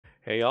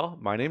Hey y'all,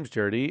 my name's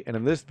Jerdy, and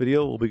in this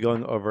video we'll be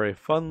going over a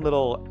fun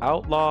little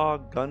Outlaw,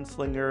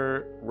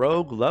 Gunslinger,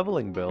 Rogue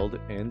leveling build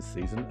in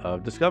Season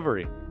of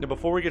Discovery. Now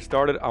before we get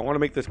started, I want to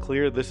make this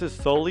clear, this is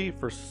solely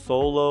for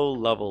solo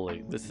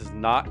leveling. This is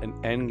not an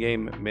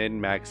endgame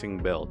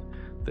min-maxing build.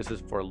 This is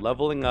for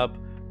leveling up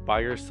by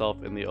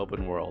yourself in the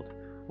open world.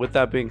 With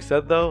that being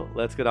said though,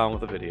 let's get on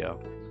with the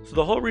video. So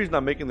the whole reason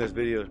I'm making this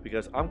video is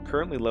because I'm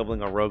currently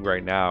leveling a Rogue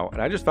right now,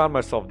 and I just found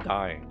myself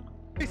dying.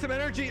 Some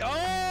energy.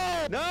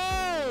 Oh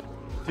no,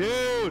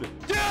 dude,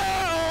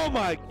 oh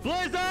my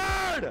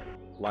blizzard,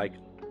 like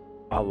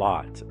a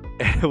lot.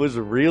 It was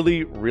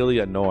really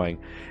annoying,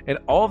 and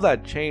all of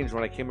that changed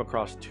when I came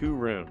across two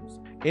runes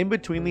in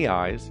between the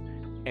eyes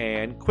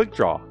and quick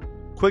draw.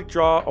 Quick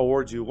draw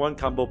awards you 1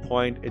 combo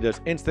point. It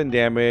does instant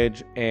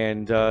damage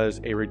and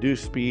does a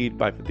reduced speed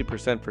by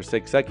 50% for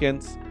 6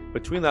 seconds.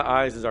 Between the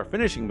eyes is our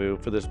finishing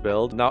move for this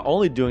build, not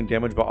only doing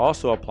damage but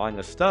also applying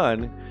a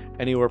stun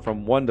anywhere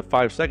from 1 to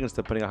 5 seconds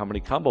depending on how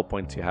many combo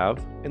points you have.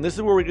 And this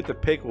is where we get to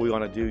pick what we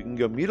want to do. You can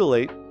go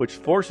Mutilate, which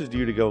forces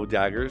you to go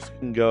daggers. You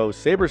can go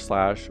Saber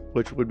Slash,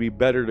 which would be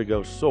better to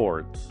go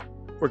swords.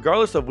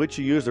 Regardless of which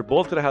you use, they're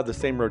both going to have the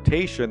same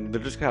rotation.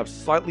 They're just going to have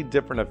slightly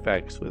different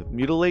effects. With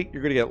Mutilate,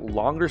 you're going to get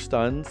longer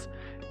stuns,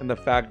 and the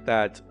fact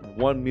that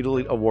one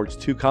Mutilate awards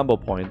 2 combo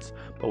points,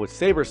 but with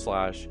Saber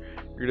Slash,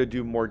 you're going to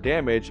do more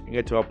damage and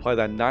get to apply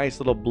that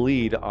nice little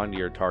bleed onto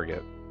your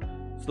target.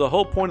 So the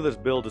whole point of this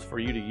build is for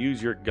you to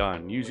use your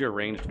gun, use your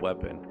ranged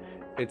weapon.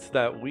 It's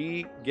that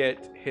we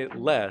get hit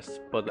less,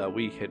 but that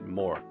we hit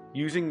more.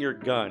 Using your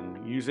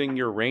gun, using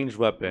your ranged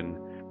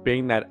weapon,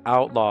 being that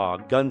outlaw,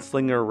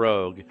 gunslinger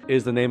rogue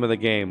is the name of the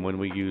game when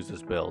we use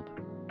this build.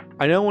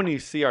 I know when you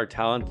see our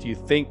talents, you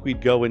think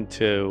we'd go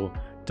into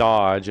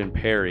dodge and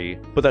parry,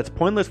 but that's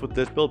pointless with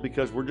this build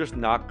because we're just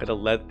not going to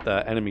let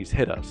the enemies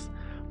hit us.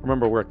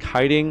 Remember, we're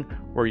kiting,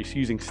 we're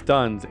using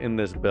stuns in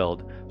this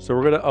build, so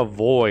we're going to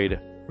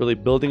avoid really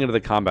building into the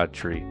combat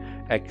tree,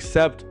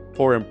 except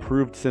for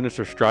improved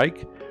Sinister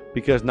Strike,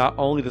 because not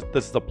only does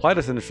this apply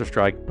to Sinister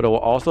Strike, but it will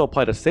also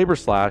apply to Saber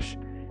Slash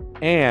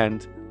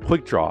and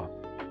Quick Draw.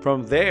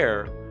 From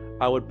there,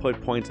 I would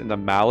put points into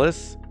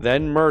Malice,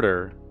 then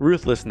Murder,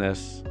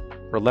 Ruthlessness,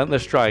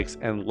 Relentless Strikes,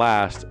 and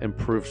last,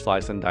 Improved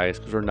Slice and Dice,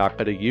 because we're not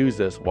going to use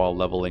this while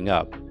leveling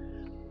up.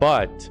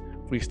 But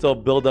we still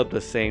build up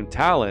the same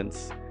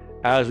talents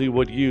as we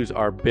would use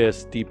our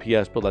BIS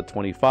DPS build at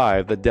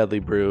 25, the Deadly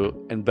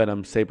Brew, and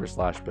Venom Saber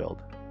Slash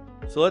build.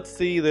 So let's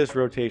see this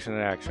rotation in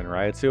action,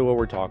 right? See what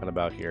we're talking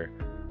about here.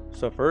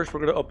 So first,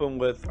 we're going to open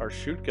with our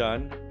shoot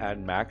gun at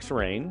max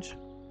range.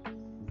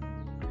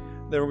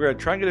 Then we're going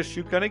to try and get a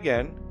shoot gun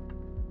again.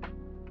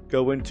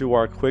 Go into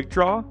our quick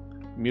draw,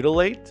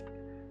 mutilate,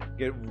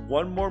 get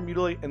one more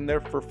mutilate in there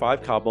for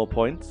 5 combo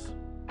points.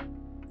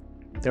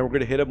 Then we're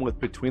going to hit him with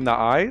between the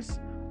eyes,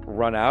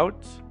 run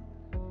out,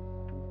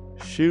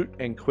 shoot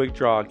and quick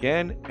draw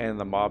again, and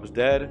the mob's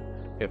dead.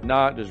 If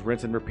not, just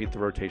rinse and repeat the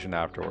rotation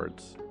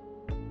afterwards.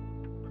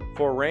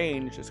 For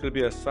range, it's going to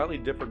be a slightly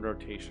different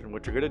rotation.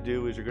 What you're going to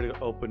do is you're going to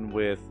open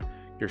with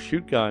your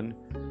shoot gun,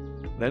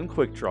 then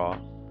quick draw,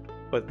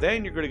 but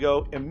then you're going to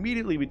go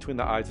immediately between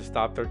the eyes to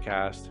stop their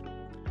cast.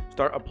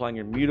 Start applying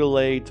your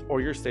mutilate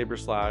or your saber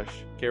slash.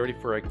 Get ready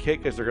for a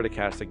kick as they're going to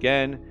cast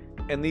again.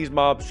 And these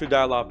mobs should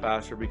die a lot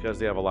faster because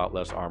they have a lot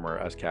less armor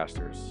as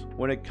casters.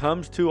 When it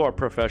comes to our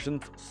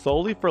professions,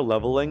 solely for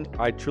leveling,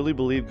 I truly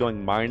believe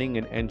going mining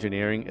and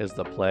engineering is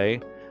the play.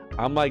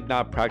 I'm like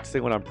not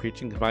practicing when I'm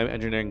preaching because my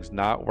engineering is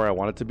not where I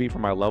want it to be for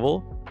my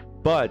level.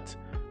 But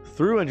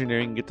through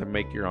engineering, you get to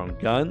make your own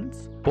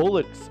guns,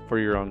 bullets for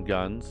your own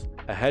guns,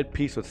 a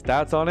headpiece with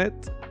stats on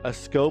it, a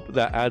scope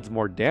that adds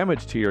more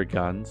damage to your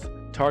guns,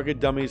 target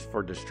dummies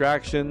for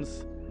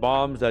distractions,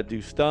 bombs that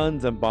do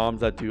stuns and bombs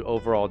that do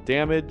overall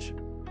damage,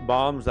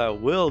 bombs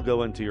that will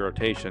go into your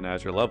rotation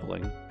as you're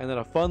leveling, and then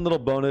a fun little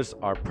bonus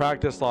are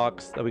practice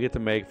locks that we get to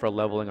make for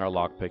leveling our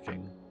lock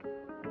picking.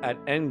 At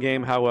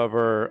endgame,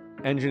 however,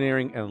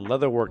 engineering and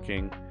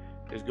leatherworking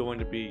is going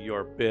to be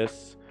your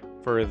BIS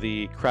for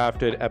the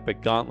crafted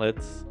epic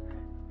gauntlets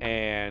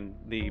and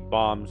the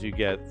bombs you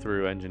get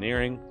through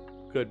engineering,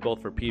 good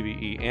both for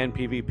PvE and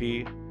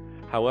PvP.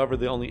 However,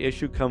 the only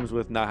issue comes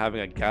with not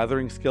having a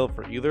gathering skill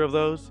for either of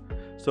those.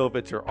 So if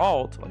it's your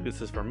alt, like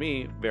this is for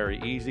me, very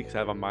easy because I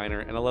have a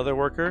miner and a leather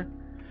worker.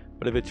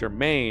 But if it's your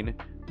main,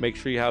 make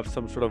sure you have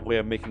some sort of way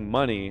of making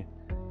money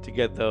to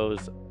get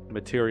those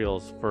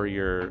materials for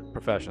your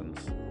professions.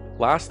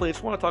 Lastly, I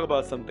just want to talk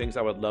about some things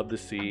I would love to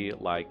see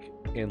like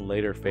in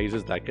later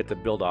phases that get to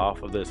build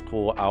off of this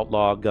cool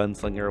outlaw,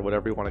 gunslinger,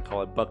 whatever you want to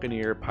call it,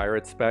 buccaneer,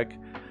 pirate spec.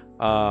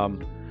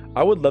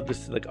 I would love to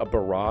see like a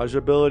barrage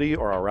ability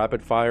or a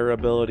rapid fire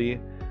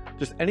ability.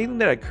 Just anything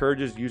that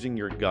encourages using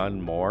your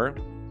gun more,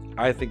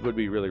 I think would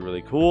be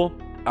really cool.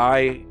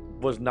 I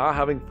was not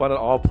having fun at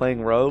all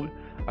playing Rogue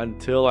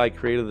until I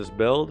created this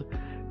build,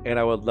 and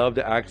I would love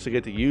to actually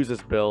get to use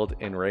this build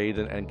in raids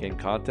and endgame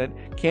content.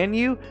 Can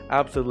you?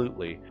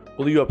 Absolutely.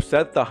 Will you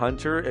upset the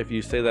hunter if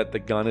you say that the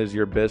gun is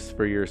your BIS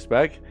for your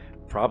spec?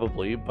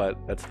 Probably, but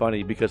that's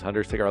funny because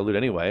hunters take our loot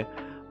anyway.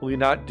 Will you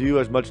not do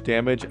as much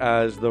damage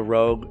as the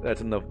rogue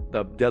that's in the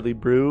Deadly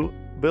Brew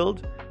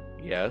build?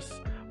 Yes.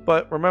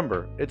 But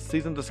remember, it's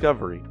Season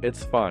Discovery.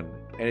 It's fun.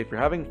 And if you're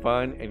having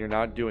fun and you're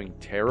not doing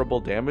terrible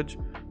damage,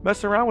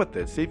 mess around with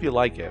it. See if you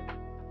like it.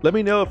 Let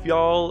me know if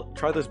y'all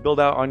try this build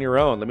out on your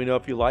own. Let me know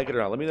if you like it or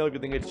not. Let me know if you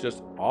think it's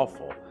just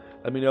awful.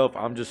 Let me know if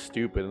I'm just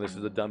stupid and this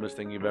is the dumbest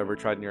thing you've ever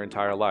tried in your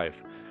entire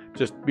life.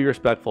 Just be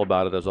respectful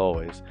about it as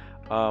always.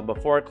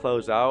 Before I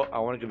close out, I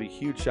want to give a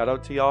huge shout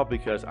out to y'all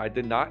because I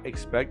did not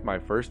expect my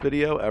first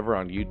video ever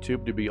on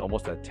YouTube to be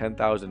almost at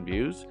 10,000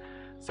 views.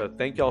 So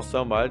thank y'all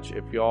so much.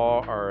 If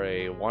y'all are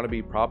a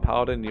wannabe prop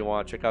paladin and you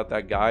want to check out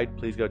that guide,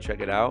 please go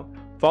check it out.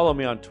 Follow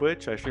me on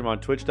Twitch. I stream on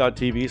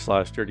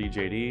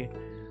twitch.tv/SturdyJD.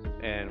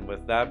 And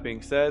with that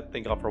being said,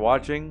 thank y'all for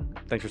watching.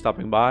 Thanks for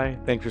stopping by.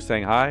 Thanks for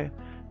saying hi.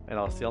 And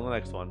I'll see you on the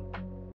next one.